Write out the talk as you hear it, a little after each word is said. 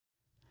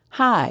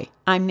Hi,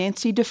 I'm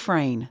Nancy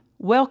Dufresne.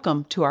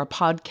 Welcome to our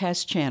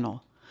podcast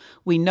channel.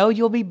 We know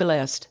you'll be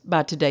blessed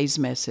by today's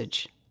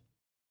message.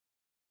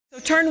 So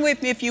turn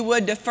with me, if you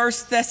would, to 1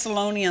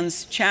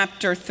 Thessalonians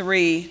chapter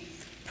 3.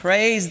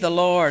 Praise the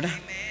Lord. Amen.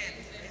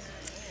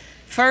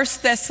 1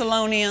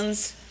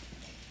 Thessalonians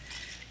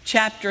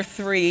chapter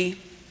 3.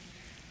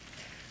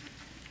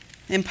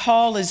 And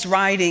Paul is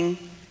writing,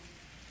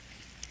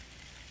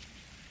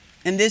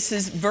 and this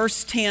is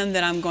verse 10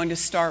 that I'm going to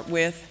start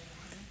with.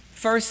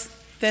 1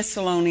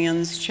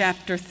 Thessalonians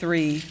chapter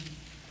 3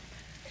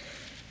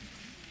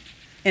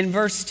 in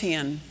verse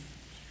 10.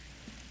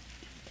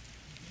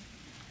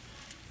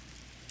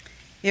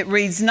 It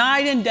reads,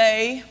 "Night and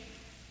day,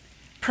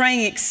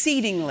 praying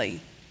exceedingly,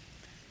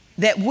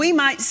 that we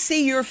might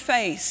see your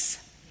face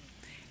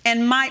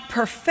and might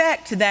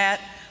perfect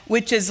that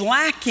which is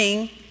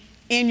lacking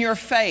in your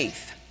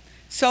faith."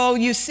 So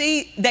you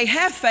see, they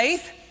have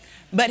faith,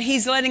 but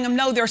he's letting them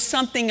know there's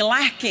something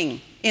lacking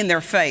in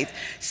their faith.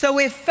 So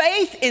if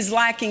faith is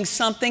lacking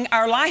something,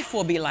 our life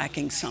will be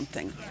lacking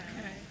something.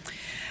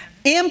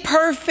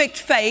 Imperfect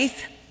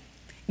faith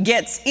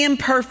gets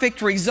imperfect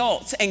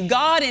results, and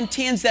God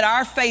intends that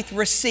our faith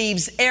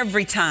receives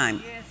every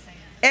time.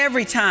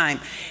 Every time.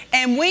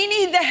 And we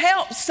need the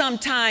help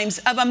sometimes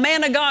of a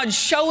man of God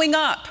showing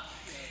up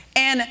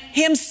and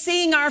him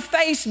seeing our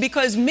face,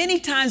 because many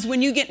times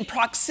when you get in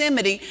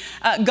proximity,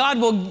 God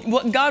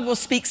will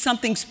speak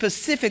something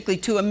specifically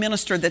to a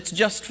minister that's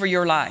just for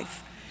your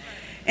life.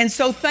 And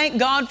so thank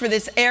God for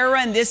this era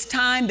and this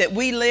time that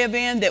we live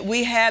in, that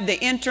we have the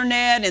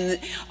internet and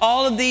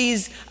all of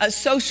these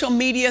social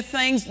media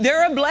things.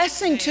 They're a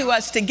blessing to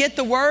us to get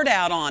the word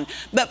out on.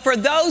 But for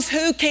those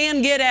who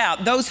can get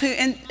out,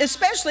 and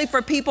especially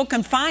for people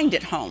confined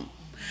at home,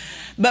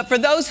 but for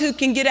those who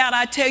can get out,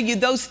 I tell you,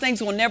 those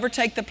things will never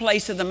take the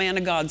place of the man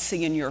of God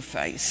seeing your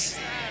face.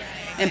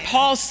 And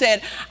Paul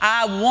said,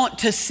 I want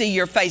to see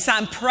your face.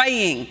 I'm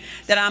praying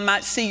that I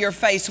might see your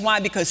face. Why?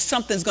 Because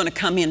something's going to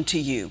come into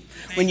you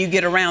when you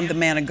get around the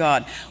man of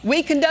God.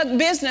 We conduct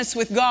business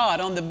with God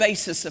on the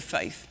basis of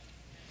faith.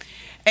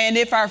 And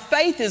if our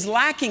faith is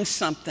lacking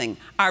something,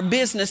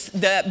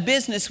 the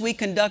business we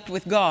conduct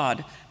with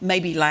God may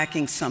be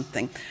lacking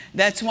something.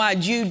 That's why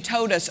Jude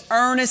told us,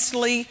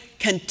 earnestly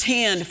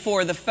contend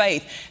for the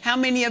faith. How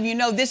many of you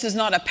know this is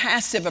not a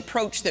passive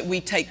approach that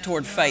we take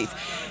toward faith?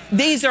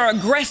 These are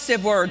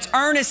aggressive words.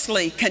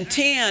 Earnestly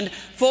contend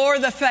for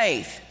the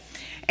faith.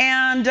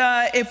 And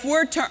if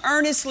we're to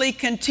earnestly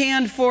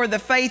contend for the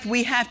faith,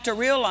 we have to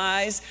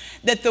realize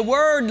that the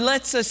Word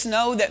lets us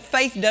know that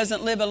faith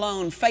doesn't live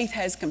alone. Faith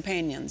has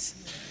companions.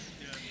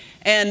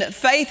 And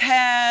faith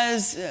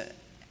has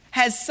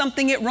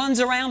something it runs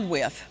around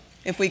with,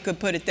 if we could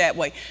put it that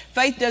way.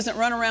 Faith doesn't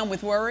run around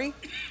with worry.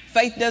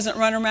 Faith doesn't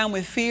run around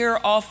with fear,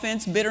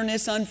 offense,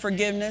 bitterness,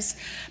 unforgiveness.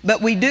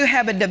 But we do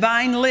have a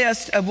divine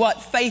list of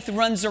what faith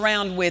runs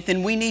around with,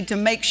 and we need to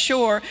make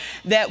sure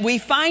that we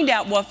find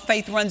out what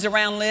faith runs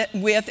around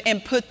with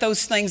and put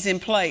those things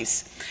in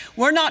place.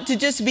 We're not to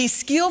just be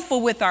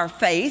skillful with our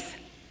faith,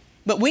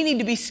 but we need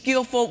to be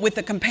skillful with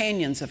the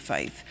companions of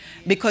faith,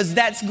 because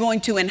that's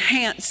going to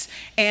enhance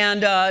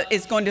and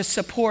it's going to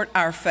support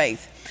our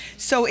faith.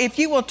 So if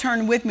you will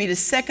turn with me to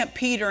 2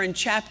 Peter in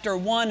chapter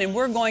 1, and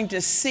we're going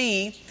to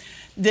see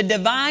the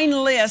divine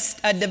list,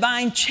 a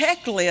divine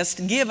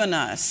checklist given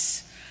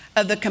us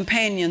of the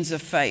companions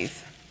of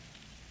faith.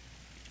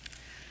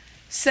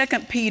 2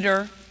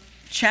 Peter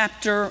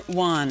chapter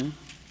 1.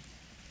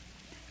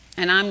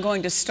 And I'm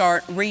going to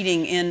start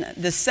reading in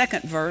the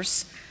second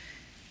verse.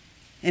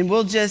 And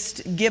we'll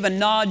just give a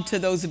nod to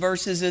those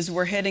verses as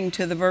we're heading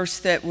to the verse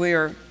that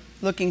we're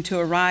looking to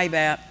arrive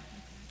at.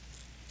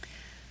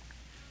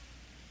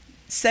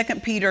 2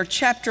 Peter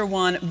chapter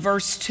 1,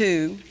 verse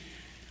 2.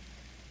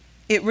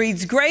 It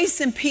reads, "Grace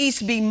and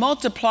peace be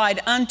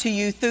multiplied unto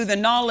you through the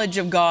knowledge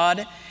of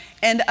God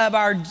and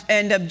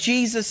of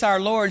Jesus our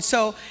Lord."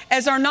 So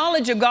as our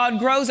knowledge of God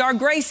grows, our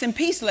grace and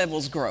peace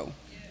levels grow.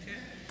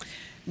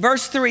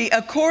 Verse 3,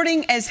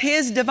 "According as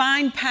his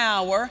divine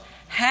power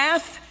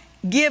hath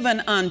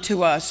given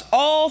unto us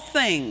all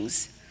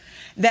things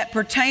that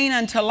pertain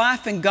unto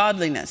life and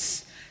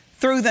godliness,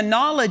 through the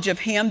knowledge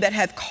of him that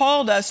hath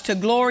called us to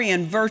glory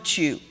and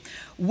virtue,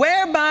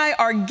 whereby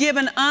are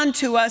given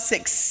unto us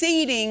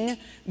exceeding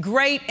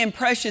great and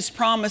precious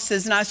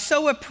promises." And I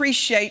so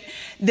appreciate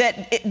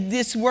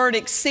this word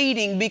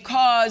exceeding,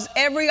 because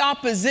every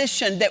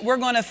opposition that we're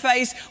going to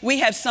face, we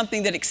have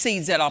something that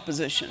exceeds that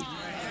opposition.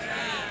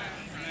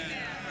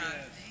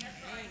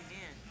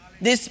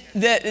 These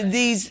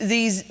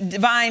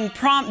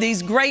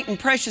great and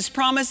precious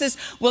promises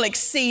will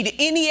exceed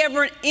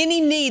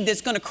any need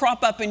that's going to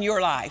crop up in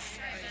your life.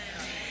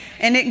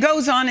 And it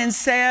goes on and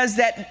says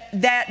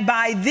that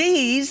by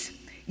these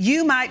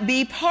you might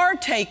be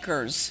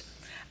partakers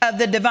of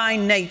the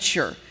divine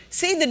nature.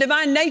 See, the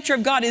divine nature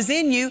of God is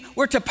in you.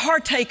 We're to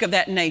partake of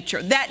that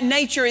nature. That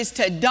nature is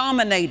to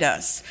dominate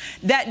us.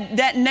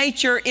 That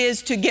nature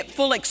is to get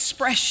full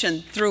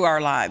expression through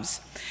our lives.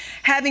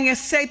 Having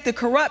escaped the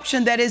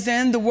corruption that is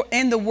in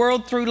the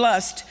world through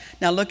lust.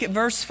 Now look at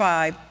verse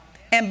 5.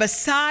 And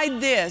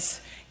beside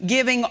this,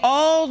 giving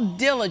all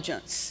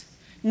diligence.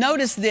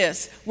 Notice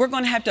this, we're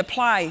going to have to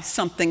apply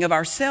something of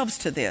ourselves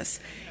to this.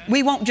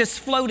 We won't just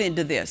float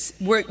into this.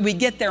 We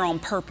get there on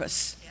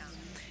purpose.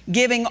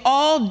 Giving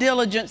all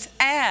diligence,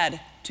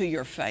 add to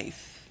your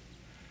faith.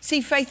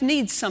 See, faith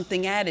needs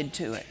something added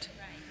to it.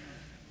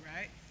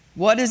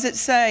 What does it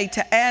say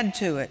to add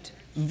to it?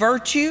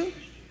 Virtue,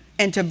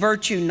 and to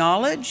virtue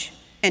knowledge,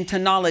 and to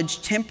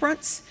knowledge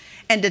temperance,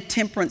 and to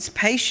temperance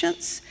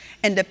patience,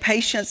 and to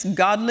patience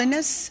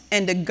godliness,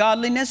 and to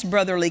godliness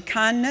brotherly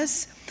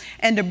kindness,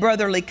 and to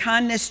brotherly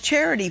kindness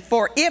charity.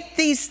 For if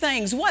these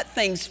things, what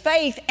things?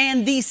 Faith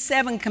and these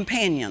 7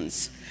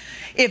 companions.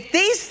 If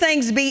these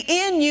things be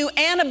in you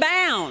and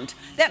abound,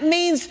 that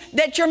means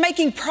that you're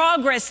making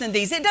progress in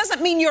these. It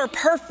doesn't mean you're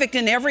perfect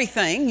in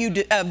everything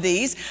of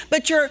these,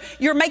 but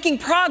you're making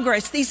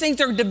progress. These things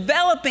are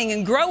developing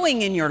and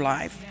growing in your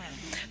life.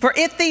 For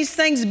if these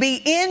things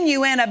be in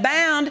you and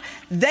abound,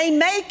 they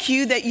make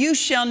you that you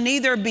shall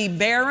neither be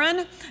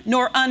barren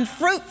nor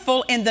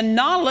unfruitful in the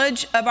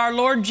knowledge of our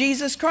Lord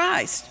Jesus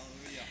Christ.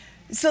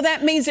 So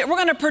that means that we're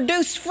going to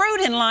produce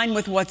fruit in line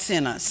with what's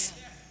in us.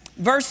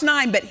 Verse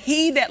 9, but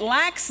he that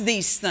lacks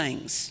these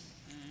things,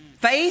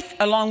 faith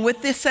along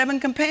with the 7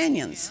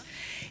 companions,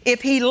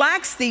 if he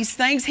lacks these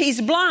things,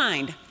 he's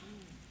blind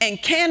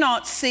and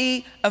cannot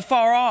see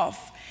afar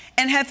off,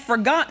 and hath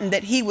forgotten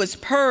that he was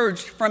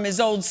purged from his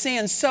old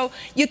sins. So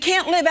you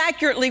can't live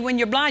accurately when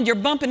you're blind. You're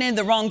bumping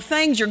into the wrong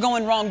things. You're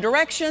going wrong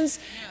directions.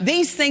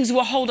 These things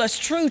will hold us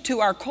true to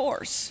our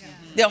course.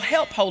 They'll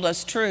help hold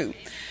us true.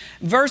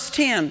 Verse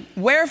 10,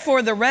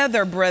 wherefore the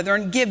rather,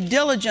 brethren, give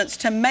diligence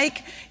to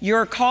make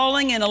your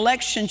calling and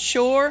election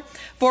sure.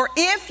 For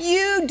if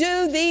you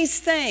do these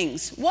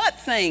things, what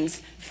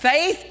things?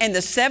 Faith and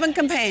the 7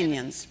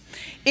 companions.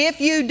 If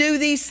you do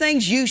these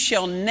things, you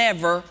shall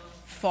never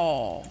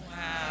fall.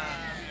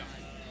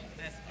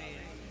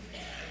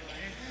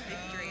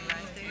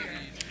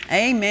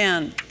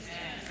 Amen.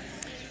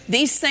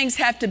 These things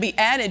have to be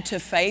added to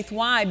faith.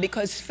 Why?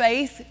 Because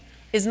faith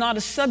is not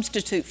a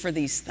substitute for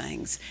these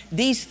things.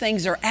 These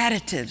things are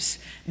additives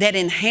that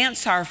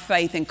enhance our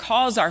faith and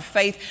cause our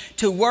faith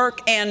to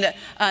work and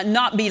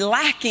not be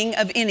lacking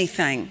of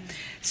anything.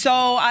 So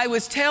I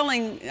was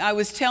telling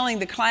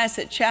the class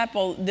at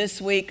chapel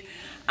this week,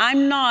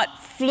 I'm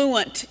not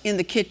fluent in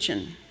the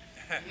kitchen.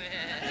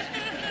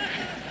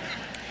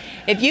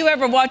 If you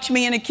ever watch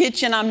me in a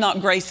kitchen, I'm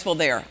not graceful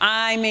there.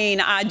 I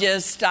mean, I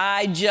just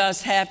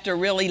have to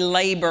really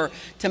labor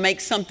to make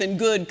something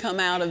good come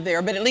out of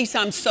there, but at least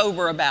I'm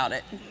sober about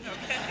it.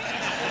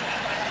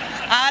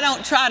 I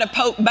don't try to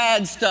poke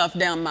bad stuff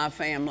down my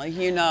family,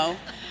 you know.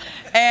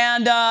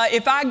 And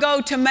if I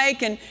go to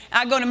make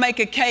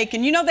a cake,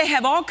 and you know they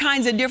have all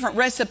kinds of different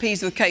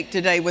recipes with cake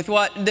today with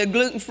what the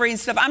gluten-free and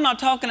stuff. I'm not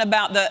talking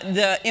about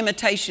the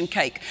imitation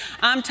cake.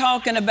 I'm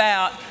talking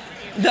about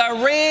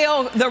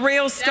the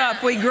real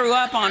stuff we grew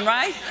up on,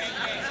 right?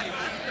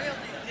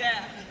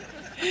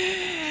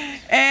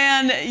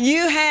 And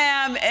you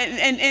have,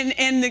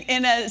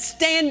 in a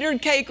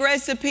standard cake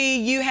recipe,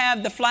 you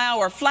have the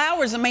flour.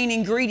 Flour is the main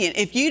ingredient.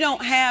 If you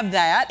don't have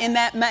that in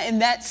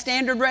that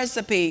standard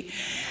recipe,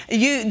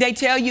 they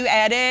tell you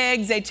add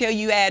eggs, they tell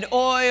you add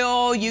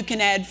oil, you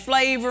can add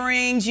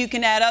flavorings, you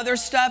can add other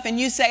stuff, and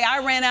you say,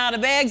 I ran out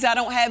of eggs, I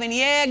don't have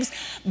any eggs,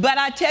 but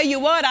I tell you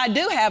what, I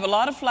do have a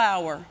lot of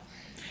flour.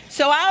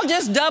 So I'll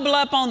just double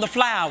up on the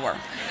flour.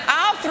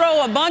 I'll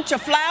throw a bunch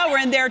of flour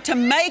in there to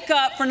make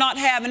up for not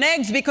having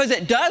eggs because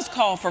it does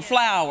call for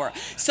flour.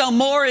 So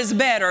more is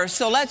better.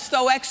 So let's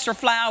throw extra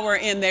flour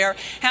in there.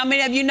 How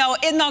many of you know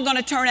it's not going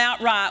to turn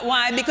out right?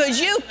 Why? Because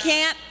you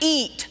can't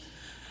eat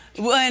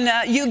when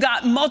you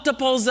got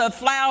multiples of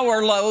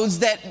flour loads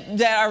that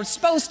are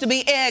supposed to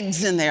be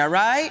eggs in there,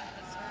 right?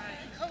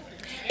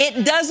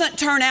 It doesn't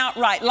turn out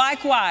right.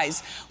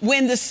 Likewise,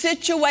 when the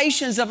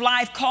situations of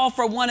life call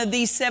for one of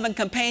these 7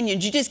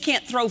 companions, you just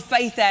can't throw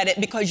faith at it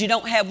because you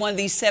don't have one of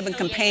these 7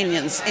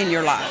 companions in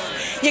your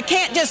life. You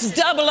can't just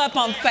double up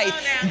on faith.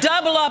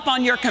 Double up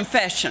on your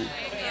confession.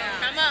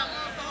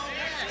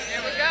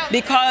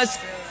 Because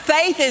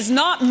faith is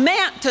not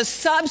meant to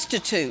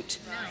substitute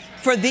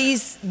for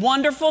these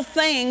wonderful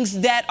things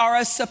that are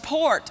a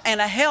support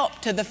and a help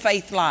to the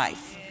faith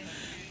life.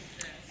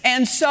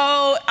 And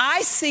so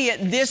I see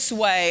it this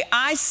way.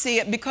 I see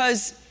it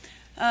because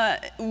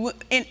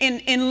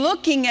in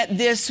looking at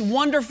this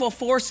wonderful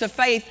force of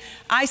faith,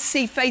 I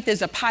see faith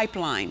as a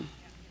pipeline.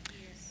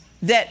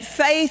 That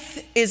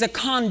faith is a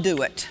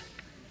conduit.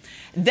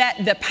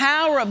 That the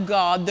power of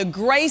God, the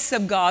grace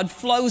of God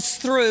flows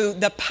through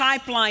the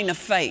pipeline of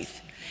faith.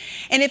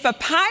 And if a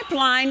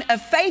pipeline of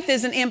faith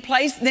isn't in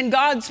place, then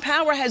God's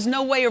power has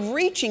no way of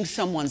reaching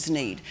someone's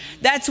need.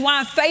 That's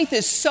why faith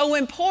is so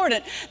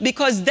important,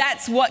 because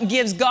that's what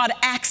gives God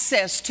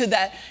access to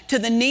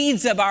the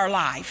needs of our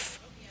life.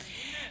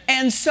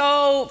 And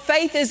so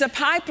faith is a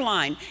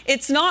pipeline.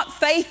 It's not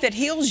faith that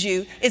heals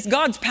you. It's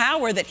God's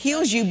power that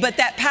heals you, but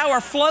that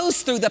power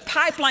flows through the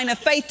pipeline of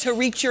faith to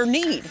reach your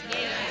need.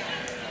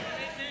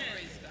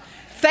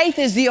 Faith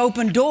is the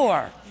open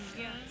door.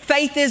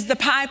 Faith is the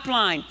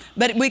pipeline.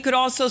 But we could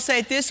also say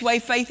it this way,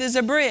 faith is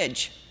a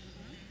bridge.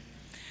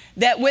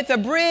 That with a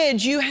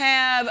bridge,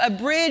 a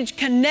bridge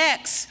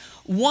connects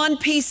one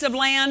piece of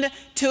land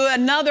to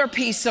another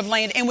piece of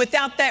land. And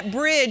without that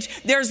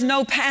bridge, there's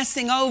no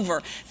passing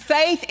over.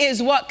 Faith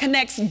is what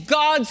connects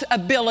God's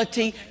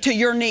ability to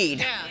your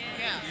need.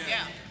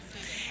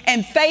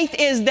 And faith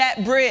is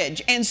that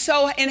bridge. And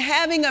so in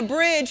having a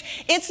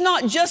bridge, it's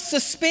not just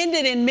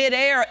suspended in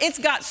midair, it's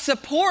got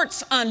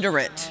supports under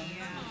it.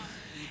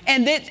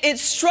 And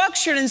it's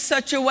structured in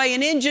such a way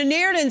and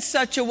engineered in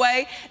such a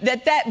way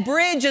that that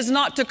bridge is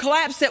not to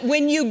collapse, that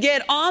when you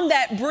get on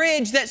that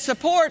bridge that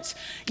supports,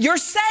 you're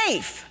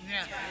safe.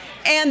 Yeah.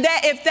 And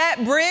that if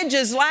that bridge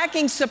is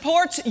lacking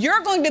supports, you're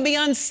going to be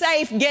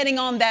unsafe getting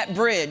on that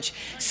bridge.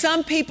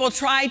 Some people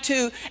try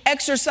to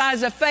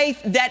exercise a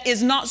faith that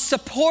is not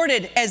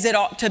supported as it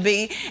ought to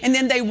be, and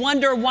then they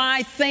wonder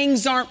why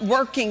things aren't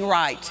working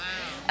right.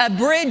 A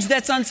bridge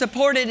that's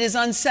unsupported is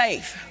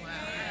unsafe.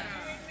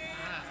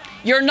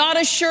 You're not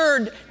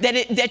assured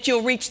that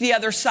you'll reach the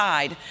other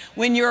side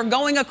when you're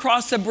going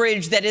across a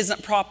bridge that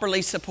isn't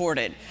properly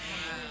supported.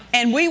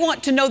 And we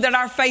want to know that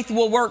our faith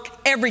will work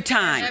every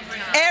time.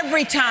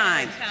 Every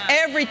time.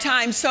 Every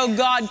time. So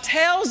God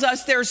tells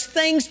us there's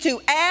things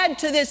to add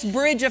to this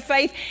bridge of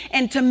faith.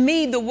 And to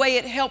me, the way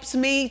it helps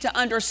me to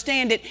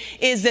understand it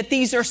is that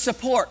these are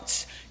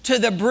supports to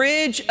the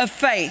bridge of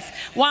faith.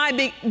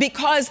 Why?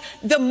 Because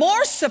the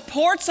more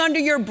supports under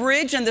your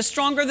bridge and the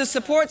stronger the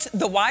supports,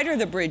 the wider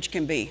the bridge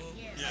can be.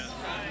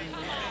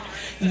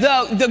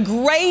 The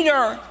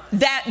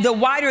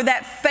wider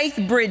that faith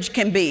bridge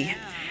can be.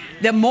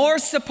 The more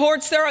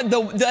supports there are,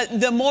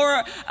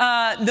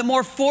 the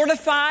more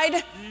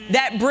fortified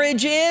that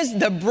bridge is,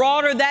 the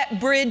broader that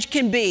bridge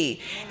can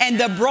be. And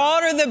the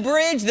broader the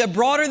bridge, the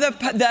broader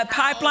the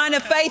pipeline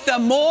of faith, the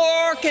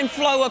more can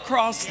flow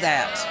across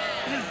that.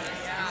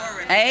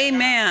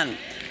 Amen.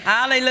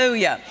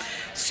 Hallelujah.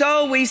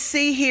 So we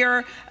see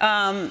here,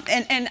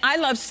 and I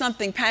love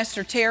something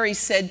Pastor Terry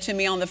said to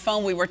me on the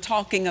phone. We were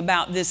talking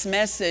about this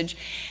message,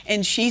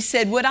 and she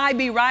said, would I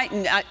be right?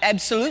 And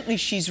absolutely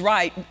she's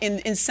right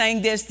in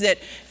saying this, that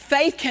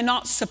faith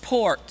cannot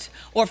support,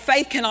 or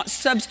faith cannot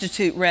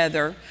substitute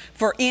rather,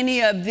 for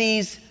any of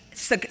these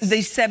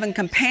 7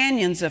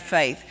 companions of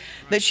faith.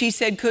 But she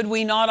said, could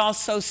we not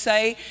also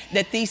say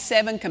that these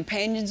 7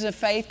 companions of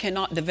faith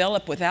cannot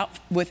develop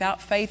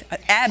without faith?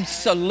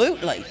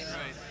 Absolutely.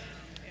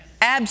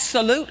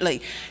 Absolutely.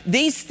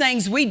 These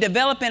things we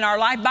develop in our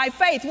life by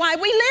faith. Why?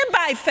 We live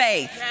by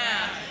faith.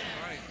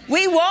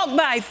 We walk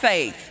by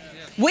faith.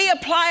 We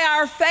apply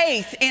our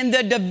faith in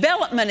the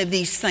development of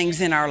these things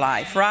in our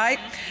life, right?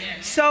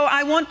 So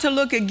I want to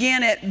look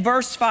again at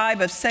verse 5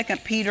 of 2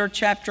 Peter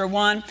chapter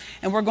 1,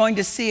 and we're going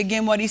to see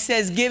again what he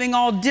says. Giving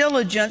all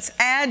diligence,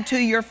 add to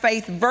your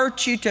faith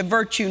virtue, to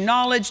virtue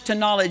knowledge, to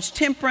knowledge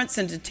temperance,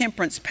 and to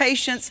temperance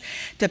patience,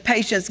 to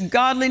patience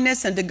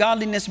godliness, and to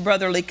godliness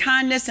brotherly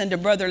kindness, and to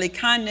brotherly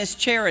kindness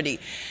charity.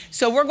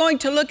 So we're going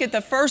to look at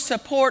the first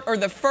support, or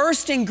the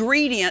first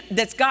ingredient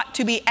that's got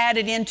to be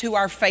added into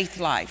our faith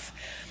life.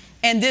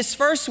 And this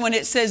first one,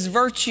 it says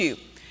virtue.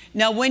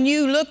 Now, when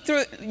you look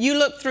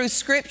through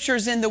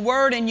scriptures in the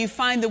Word and you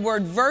find the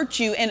word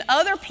virtue, in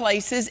other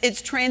places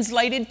it's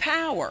translated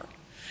power.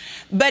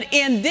 But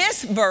in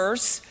this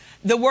verse,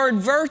 the word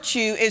virtue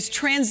is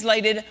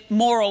translated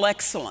moral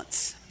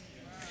excellence.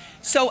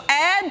 So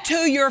add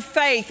to your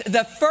faith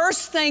the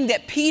first thing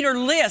that Peter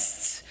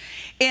lists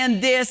in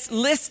this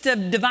list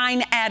of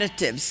divine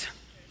additives.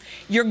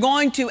 You're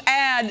going to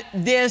add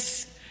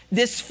this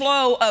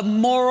flow of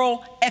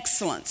moral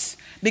excellence,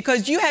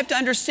 because you have to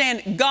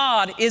understand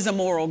God is a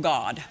moral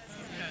God.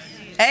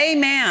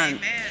 Amen.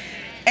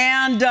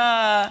 And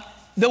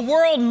the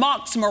world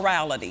mocks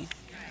morality.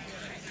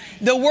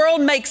 The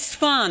world makes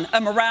fun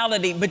of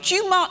morality, but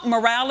you mock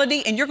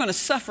morality and you're going to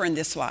suffer in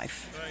this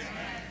life.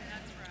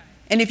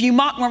 And if you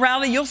mock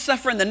morality, you'll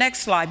suffer in the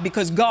next life,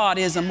 because God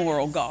is a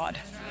moral God.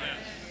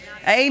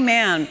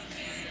 Amen.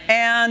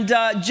 And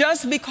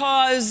just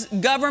because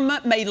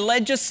government may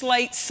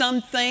legislate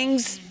some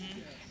things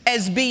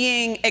as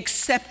being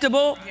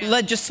acceptable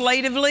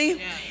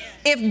legislatively,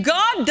 if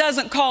God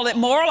doesn't call it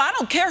moral, I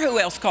don't care who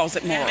else calls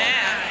it moral. Amen.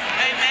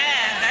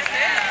 That's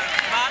it.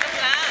 Bottom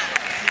line.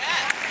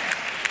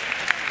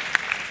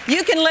 Yes.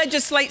 You can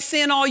legislate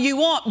sin all you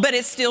want, but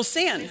it's still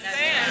sin.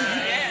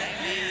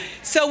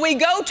 So we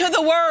go to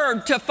the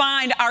Word to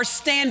find our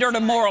standard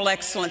of moral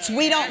excellence.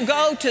 We don't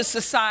go to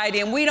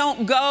society, and we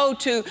don't go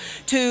to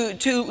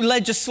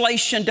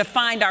legislation to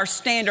find our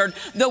standard.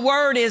 The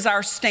Word is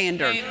our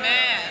standard.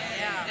 Amen.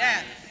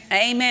 Yeah.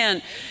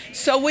 Amen.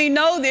 So we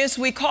know this.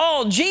 We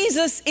call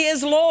Jesus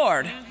is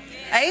Lord.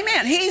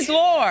 Amen. He's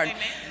Lord.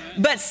 Amen.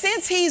 But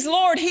since He's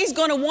Lord, He's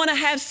going to want to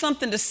have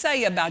something to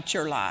say about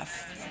your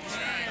life.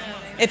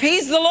 If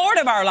He's the Lord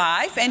of our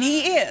life, and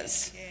He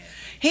is,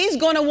 He's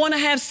going to want to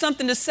have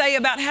something to say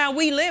about how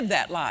we live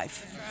that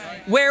life.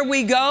 Where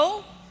we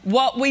go,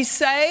 what we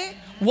say,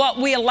 what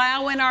we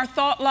allow in our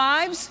thought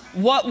lives,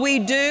 what we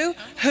do,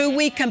 who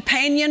we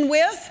companion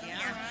with.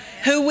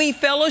 who we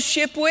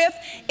fellowship with,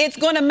 it's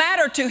going to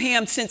matter to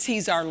him since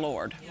he's our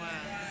Lord. Wow.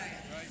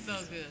 So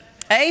good.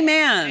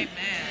 Amen. Amen.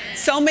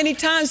 So many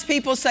times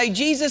people say,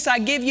 Jesus, I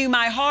give you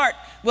my heart.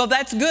 Well,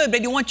 that's good,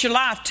 but he wants your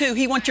life too.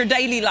 He wants your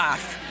daily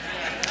life.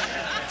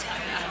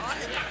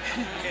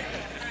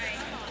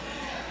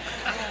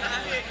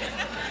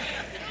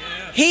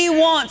 He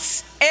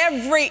wants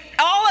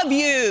all of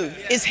you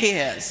is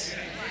his.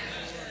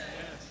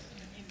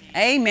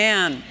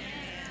 Amen.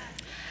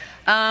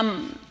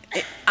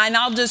 And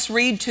I'll just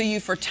read to you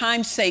for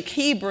time's sake,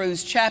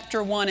 Hebrews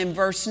chapter 1 and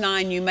verse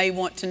 9. You may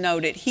want to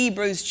note it.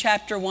 Hebrews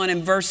chapter 1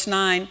 and verse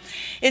 9.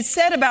 It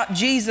said about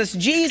Jesus,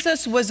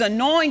 Jesus was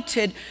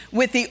anointed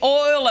with the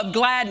oil of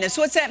gladness.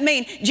 What's that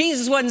mean?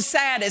 Jesus wasn't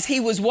sad as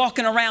he was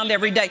walking around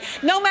every day.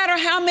 No matter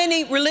how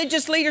many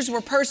religious leaders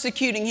were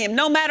persecuting him,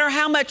 no matter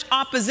how much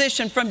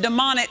opposition from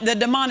the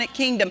demonic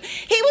kingdom,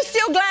 he was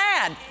still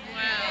glad. Wow.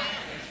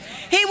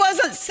 He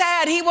wasn't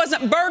sad. He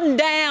wasn't burdened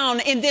down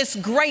in this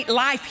great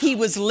life he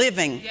was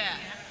living. Yeah.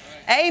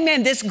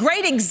 Amen. This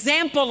great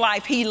example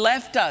life he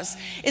left us.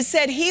 It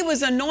said he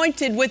was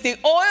anointed with the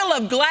oil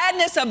of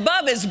gladness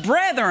above his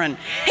brethren.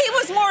 He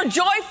was more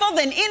joyful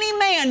than any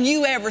man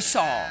you ever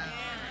saw.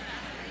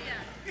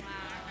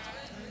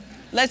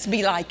 Let's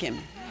be like him.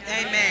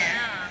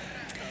 Amen.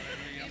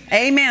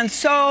 Amen.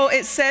 So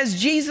it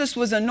says Jesus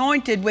was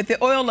anointed with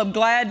the oil of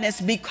gladness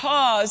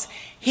because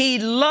he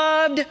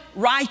loved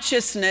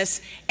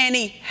righteousness and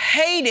he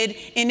hated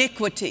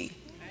iniquity.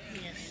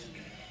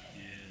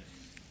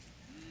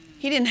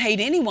 He didn't hate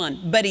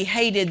anyone, but he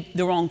hated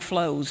the wrong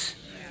flows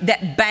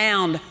that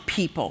bound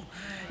people,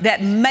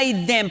 that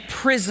made them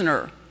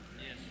prisoner,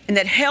 and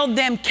that held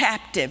them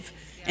captive.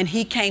 And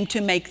he came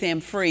to make them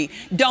free.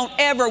 Don't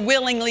ever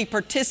willingly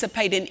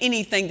participate in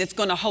anything that's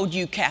going to hold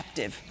you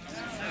captive.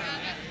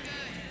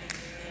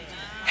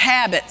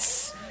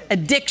 Habits,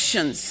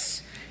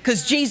 addictions,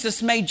 because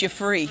Jesus made you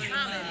free.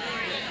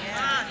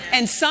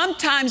 And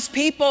sometimes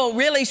people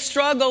really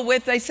struggle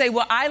with, they say,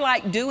 well, I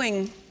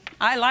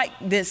like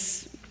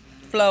this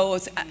flow.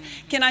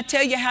 Can I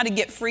tell you how to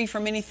get free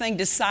from anything?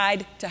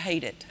 Decide to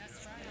hate it.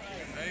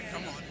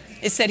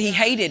 It said he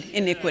hated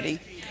iniquity.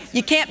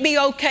 You can't be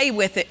okay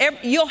with it.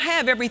 You'll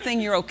have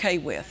everything you're okay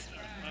with.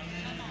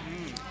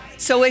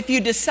 So if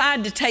you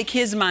decide to take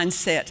his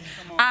mindset,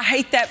 I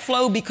hate that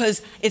flow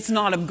because it's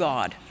not of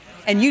God.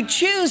 And you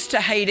choose to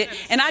hate it.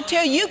 And I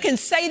tell you, you can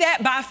say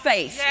that by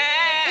faith.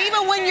 Yeah.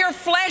 Even when your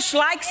flesh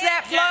likes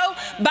that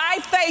flow, by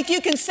faith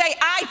you can say,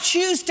 I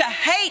choose to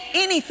hate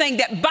anything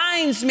that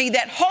binds me,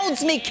 that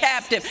holds me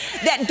captive,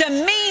 that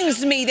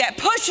demeans me, that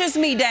pushes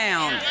me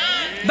down.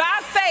 By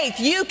faith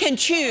you can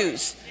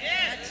choose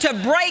to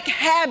break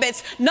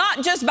habits,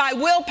 not just by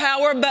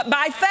willpower, but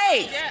by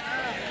faith.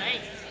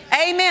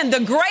 Amen.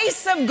 The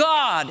grace of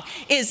God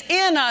is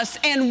in us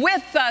and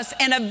with us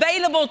and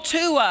available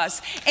to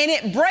us. And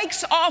it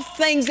breaks off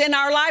things in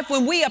our life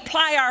when we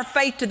apply our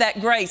faith to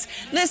that grace.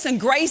 Listen,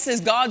 grace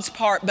is God's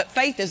part, but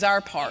faith is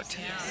our part.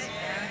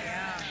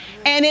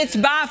 And it's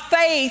by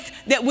faith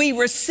that we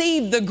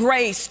receive the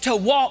grace to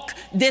walk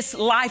this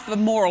life of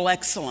moral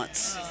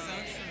excellence.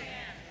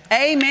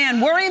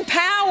 Amen. We're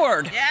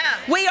empowered. Yeah.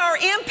 We are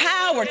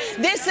empowered.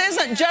 This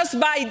isn't just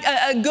by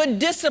a good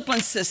discipline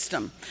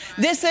system.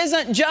 This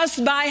isn't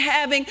just by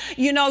having,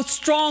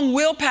 strong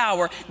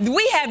willpower.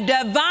 We have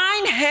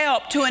divine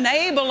help to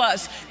enable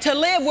us to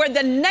live where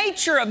the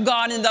nature of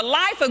God and the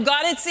life of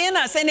God, it's in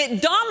us and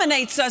it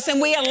dominates us and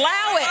we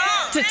allow it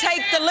to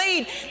take the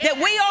lead, that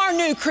we are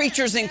new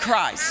creatures in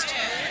Christ.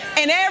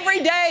 And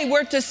every day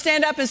we're to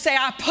stand up and say,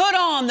 I put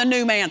on the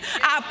new man.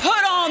 I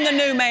put on the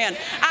new man.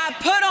 I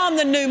put on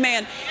the new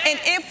man. And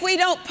if we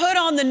don't put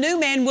on the new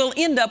man, we'll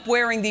end up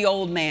wearing the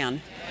old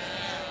man.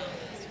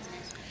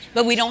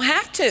 But we don't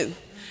have to,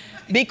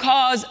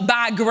 because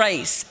by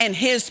grace and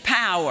his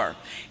power,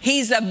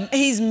 he's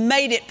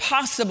made it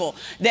possible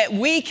that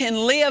we can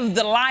live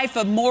the life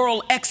of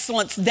moral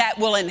excellence that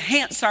will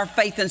enhance our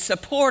faith and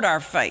support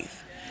our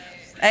faith.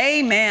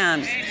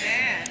 Amen.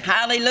 Amen.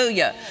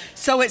 Hallelujah.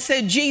 So it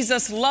said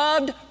Jesus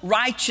loved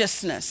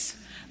righteousness,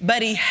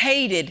 but he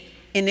hated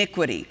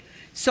iniquity.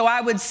 So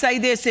I would say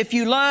this, if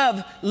you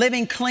love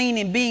living clean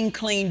and being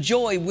clean,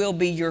 joy will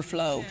be your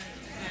flow.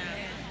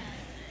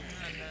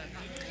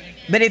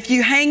 But if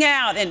you hang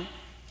out and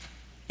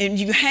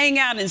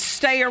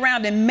stay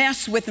around and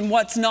mess with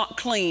what's not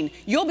clean,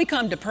 you'll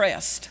become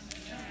depressed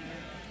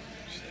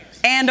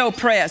and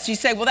oppressed. You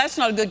say, well, that's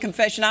not a good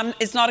confession.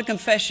 It's not a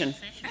confession.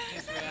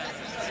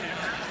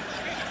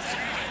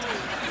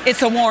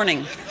 It's a warning.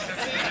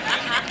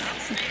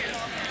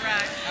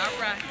 All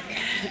right.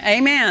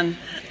 Amen.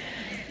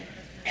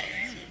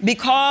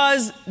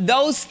 Because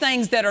those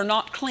things that are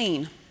not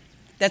clean,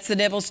 that's the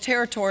devil's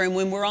territory. And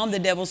when we're on the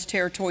devil's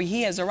territory,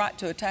 he has a right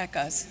to attack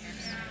us.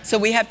 So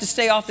we have to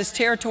stay off his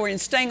territory.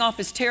 And staying off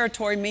his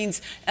territory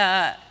means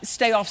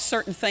stay off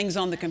certain things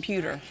on the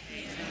computer.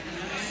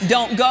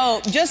 Don't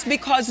go just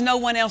because no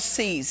one else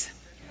sees.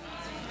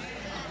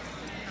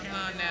 Come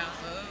on now.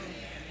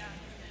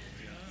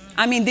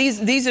 I mean,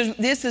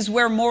 this is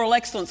where moral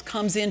excellence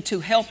comes in to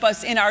help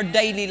us in our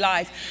daily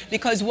life,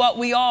 because what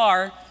we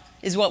are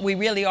is what we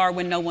really are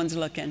when no one's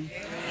looking.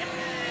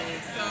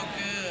 So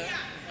good.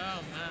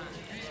 Oh,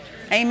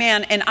 my.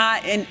 Amen. And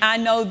I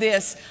know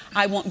this.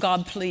 I want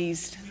God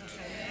pleased.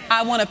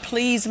 I want to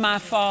please my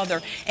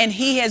Father. And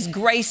He has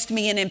graced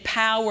me and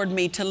empowered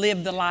me to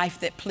live the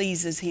life that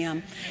pleases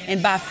Him.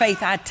 And by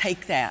faith, I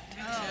take that.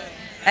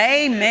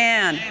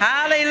 Amen.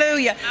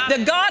 Hallelujah.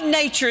 The God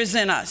nature is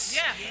in us.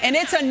 And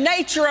it's a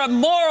nature of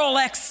moral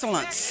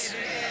excellence.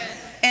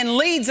 And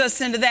leads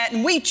us into that.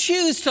 And we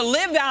choose to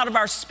live out of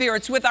our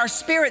spirits, with our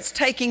spirits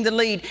taking the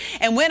lead.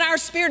 And when our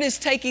spirit is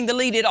taking the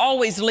lead, it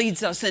always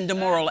leads us into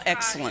moral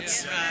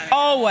excellence.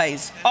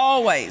 Always,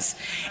 always.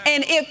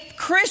 And if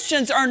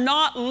Christians are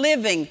not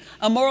living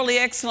a morally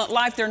excellent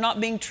life, they're not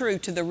being true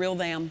to the real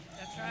them.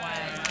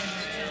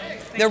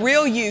 The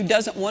real you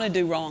doesn't want to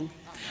do wrong.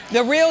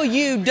 The real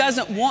you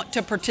doesn't want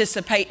to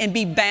participate and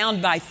be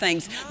bound by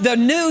things. The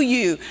new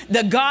you,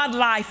 the God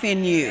life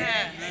in you,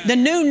 the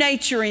new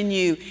nature in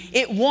you,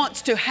 it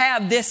wants to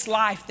have this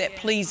life that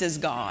pleases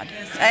God.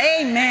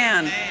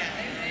 Amen.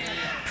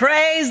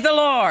 Praise the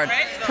Lord.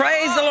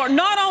 Praise the Lord.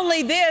 Not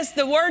only this,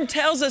 the Word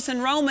tells us in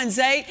Romans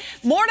 8,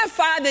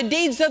 mortify the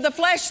deeds of the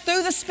flesh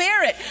through the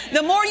Spirit.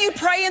 The more you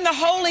pray in the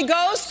Holy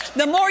Ghost,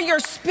 the more your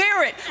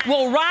spirit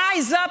will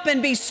rise up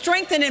and be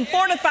strengthened and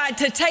fortified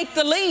to take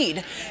the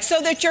lead, so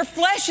that your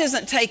flesh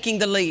isn't taking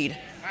the lead.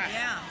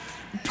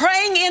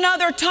 Praying in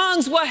other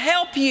tongues will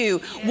help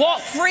you walk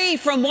free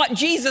from what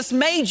Jesus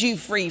made you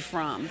free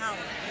from.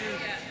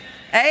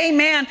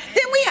 Amen.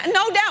 Then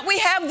no doubt we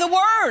have the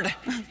Word.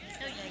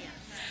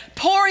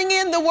 Pouring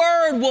in the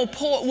Word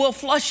will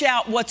flush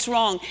out what's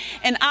wrong.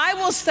 And I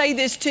will say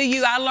this to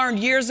you, I learned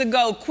years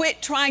ago,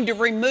 quit trying to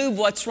remove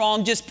what's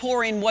wrong, just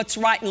pour in what's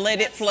right and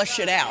let it flush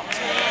it out.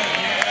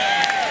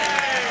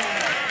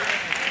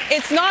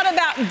 It's not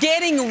about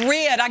getting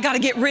rid. I got to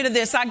get rid of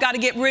this. I got to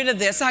get rid of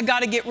this. I got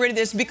to get rid of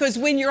this. Because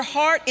when your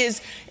heart is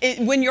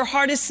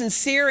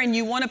sincere and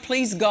you want to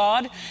please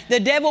God, the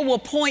devil will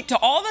point to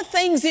all the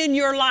things in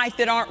your life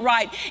that aren't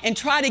right and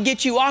try to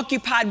get you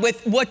occupied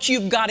with what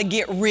you've got to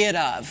get rid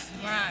of.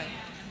 Right.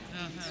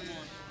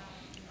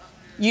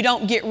 You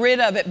don't get rid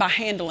of it by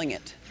handling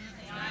it.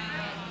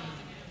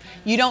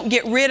 You don't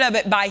get rid of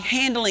it by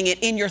handling it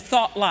in your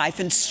thought life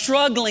and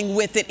struggling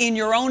with it in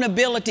your own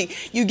ability.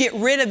 You get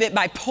rid of it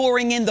by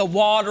pouring in the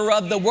water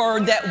of the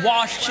Word that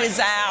washes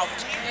out.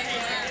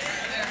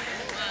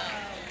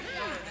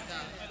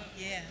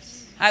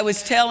 I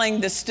was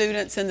telling the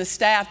students and the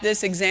staff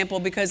this example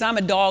because I'm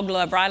a dog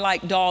lover. I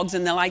like dogs,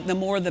 and the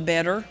more the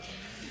better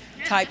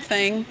type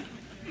thing.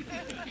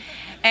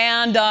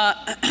 And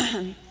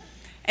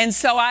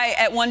so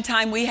at one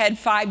time we had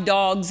 5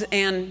 dogs,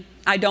 and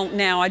I don't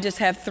now. I just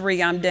have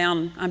 3. I'm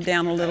down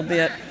a little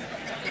bit.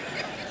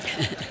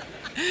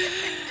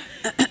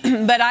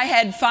 But I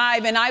had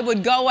 5, and I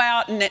would go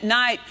out, and at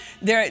night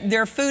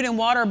their food and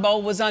water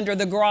bowl was under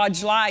the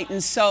garage light,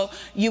 and so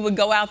you would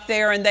go out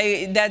there, and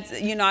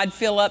I'd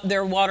fill up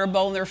their water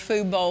bowl and their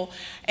food bowl,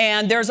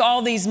 and there's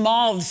all these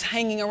moths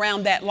hanging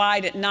around that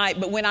light at night.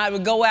 But when I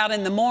would go out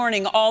in the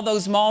morning, all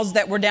those moths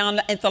that were down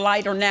at the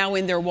light are now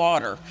in their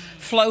water,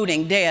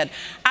 floating, dead.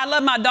 I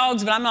love my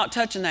dogs, but I'm not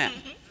touching that.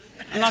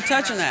 I'm not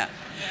touching that.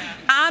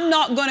 I'm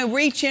not going to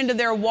reach into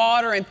their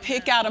water and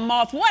pick out a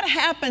moth. What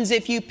happens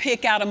if you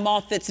pick out a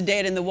moth that's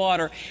dead in the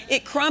water?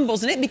 It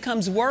crumbles and it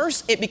becomes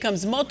worse. It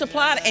becomes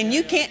multiplied, and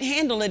you can't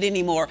handle it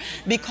anymore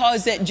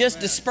because it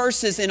just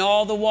disperses in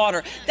all the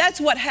water.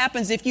 That's what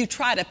happens if you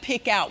try to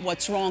pick out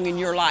what's wrong in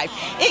your life.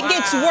 It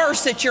gets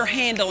worse at your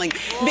handling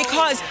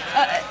because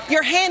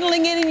you're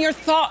handling it in your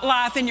thought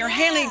life, and you're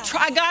handling,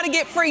 I got to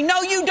get free.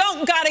 No, you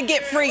don't got to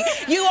get free.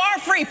 You are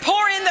free.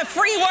 Pour in the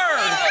free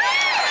Word.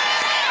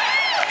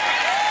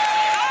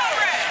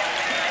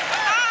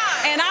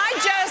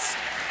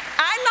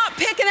 I'm not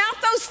picking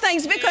out those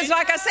things because,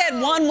 like I said,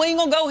 one wing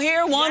will go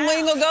here, one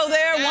wing will go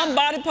there, one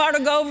body part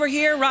will go over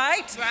here,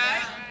 right?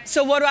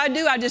 So what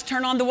do? I just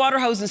turn on the water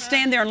hose and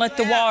stand there and let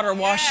the water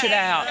wash it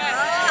out.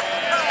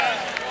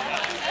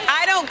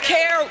 I don't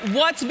care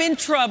what's been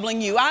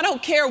troubling you. I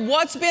don't care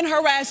what's been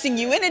harassing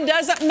you, and it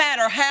doesn't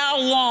matter how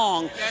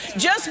long.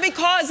 Just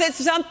because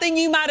it's something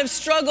you might have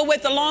struggled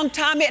with a long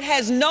time, it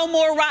has no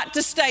more right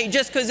to stay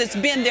just because it's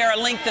been there a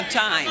length of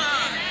time.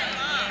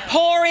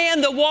 Pour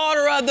in the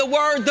water of the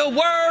Word. The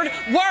Word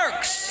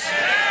works.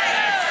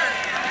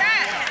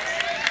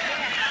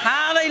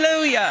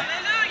 Hallelujah.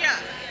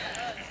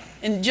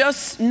 And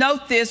just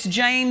note this,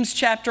 James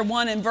chapter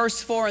 1 and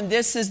verse 4, and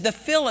this is the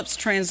Phillips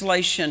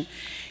translation.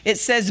 It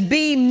says,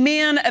 be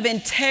men of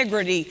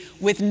integrity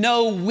with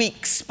no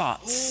weak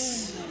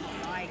spots.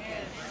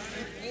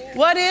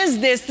 What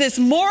is this? This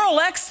moral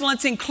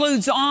excellence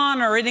includes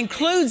honor. It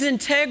includes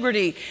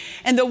integrity.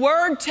 And the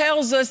Word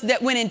tells us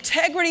that when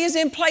integrity is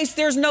in place,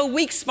 there's no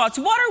weak spots.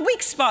 What are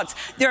weak spots?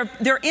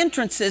 They're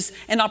entrances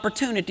and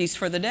opportunities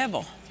for the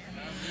devil.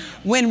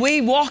 When we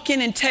walk in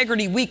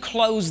integrity, we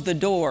close the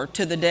door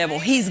to the devil.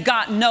 He's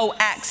got no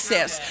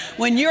access.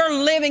 When you're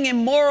living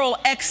in moral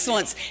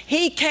excellence,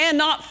 he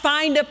cannot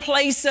find a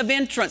place of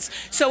entrance.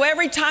 So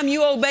every time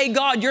you obey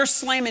God, you're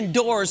slamming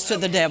doors to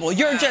the devil.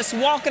 You're just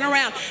walking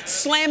around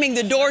slamming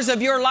the doors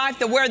of your life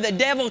to where the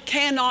devil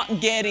cannot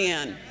get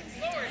in.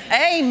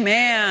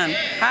 Amen.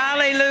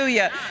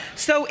 Hallelujah.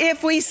 So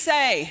if we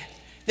say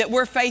that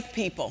we're faith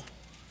people,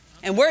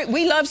 and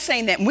we love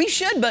saying that. We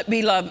should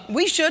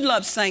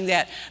love saying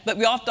that. But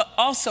we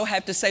also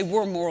have to say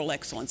we're moral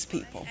excellence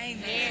people.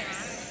 Amen.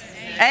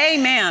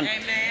 Amen. Amen.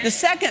 The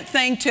second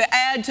thing to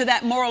add to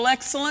that moral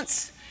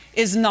excellence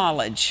is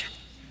knowledge.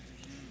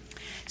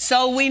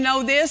 So we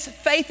know this.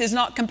 Faith is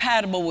not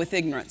compatible with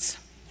ignorance.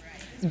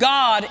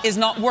 God is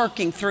not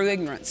working through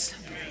ignorance.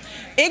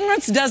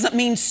 Ignorance doesn't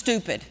mean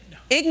stupid.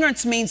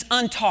 Ignorance means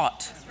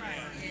untaught.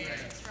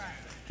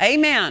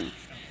 Amen.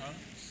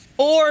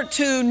 Or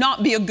to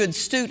not be a good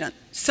student.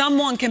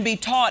 Someone can be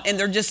taught and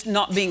they're just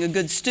not being a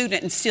good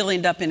student and still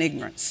end up in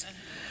ignorance.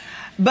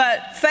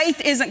 But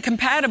faith isn't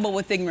compatible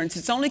with ignorance.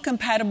 It's only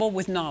compatible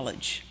with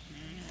knowledge.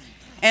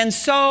 And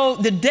so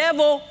the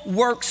devil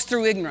works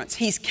through ignorance.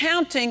 He's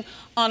counting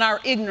on our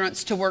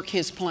ignorance to work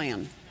his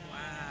plan.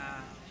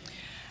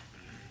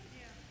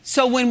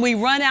 So when we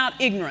run out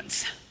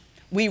ignorance,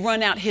 we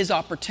run out his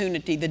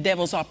opportunity, the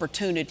devil's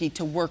opportunity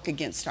to work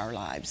against our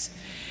lives.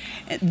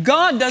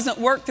 God doesn't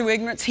work through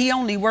ignorance. He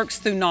only works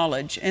through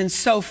knowledge. And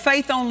so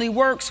faith only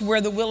works where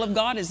the will of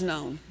God is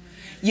known.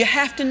 You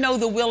have to know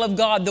the will of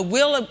God.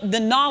 The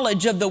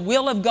knowledge of the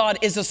will of God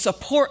is a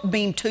support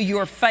beam to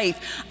your faith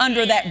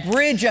under that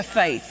bridge of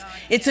faith.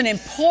 It's an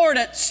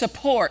important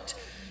support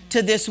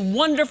to this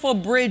wonderful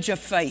bridge of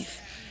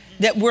faith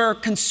that we're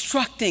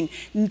constructing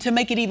to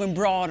make it even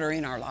broader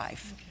in our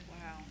life.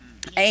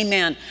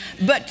 Amen.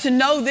 But to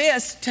know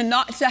this,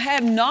 to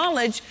have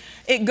knowledge,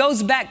 it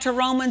goes back to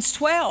Romans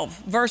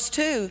 12, verse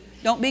 2.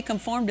 Don't be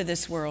conformed to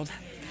this world,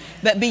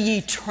 but be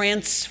ye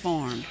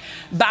transformed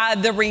by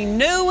the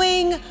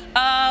renewing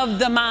of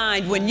the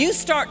mind. When you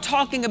start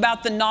talking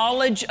about the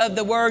knowledge of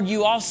the word,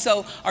 you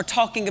also are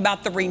talking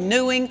about the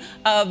renewing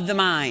of the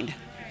mind.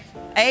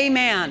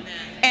 Amen.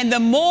 And the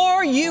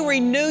more you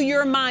renew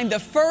your mind, the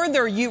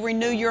further you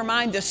renew your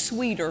mind, the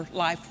sweeter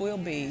life will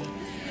be.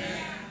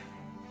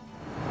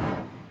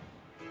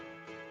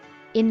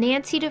 In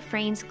Nancy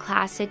Dufresne's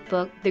classic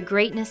book, The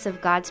Greatness of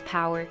God's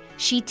Power,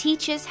 she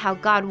teaches how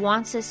God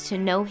wants us to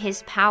know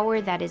His power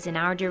that is in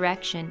our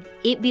direction.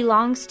 It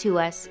belongs to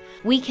us.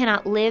 We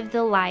cannot live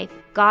the life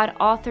God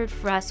authored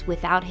for us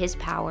without His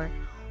power.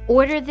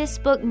 Order this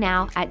book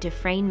now at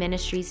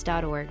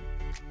DufresneMinistries.org.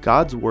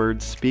 God's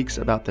Word speaks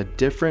about the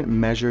different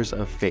measures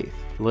of faith: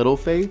 little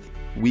faith,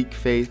 weak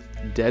faith,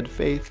 dead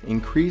faith,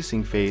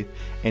 increasing faith,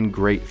 and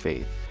great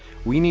faith.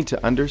 We need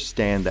to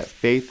understand that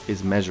faith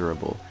is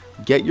measurable.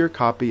 Get your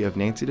copy of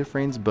Nancy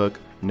Dufresne's book,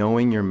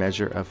 Knowing Your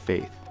Measure of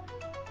Faith.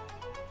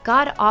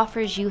 God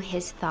offers you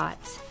His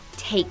thoughts.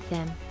 Take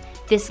them.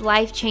 This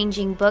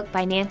life-changing book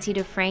by Nancy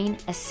Dufresne,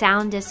 A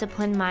Sound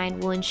Disciplined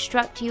Mind, will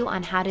instruct you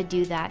on how to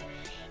do that.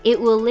 It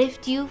will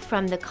lift you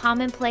from the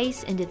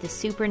commonplace into the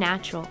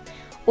supernatural.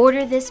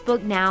 Order this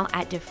book now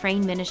at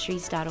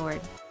DufresneMinistries.org.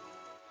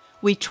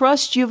 We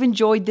trust you've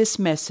enjoyed this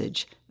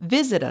message.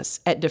 Visit us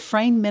at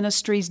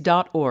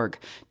DufresneMinistries.org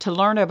to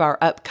learn of our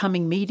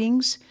upcoming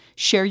meetings,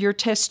 share your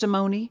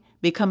testimony,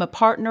 become a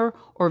partner,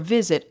 or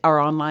visit our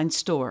online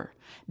store.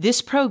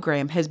 This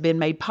program has been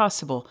made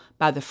possible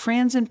by the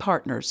friends and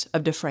partners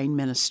of Dufresne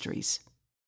Ministries.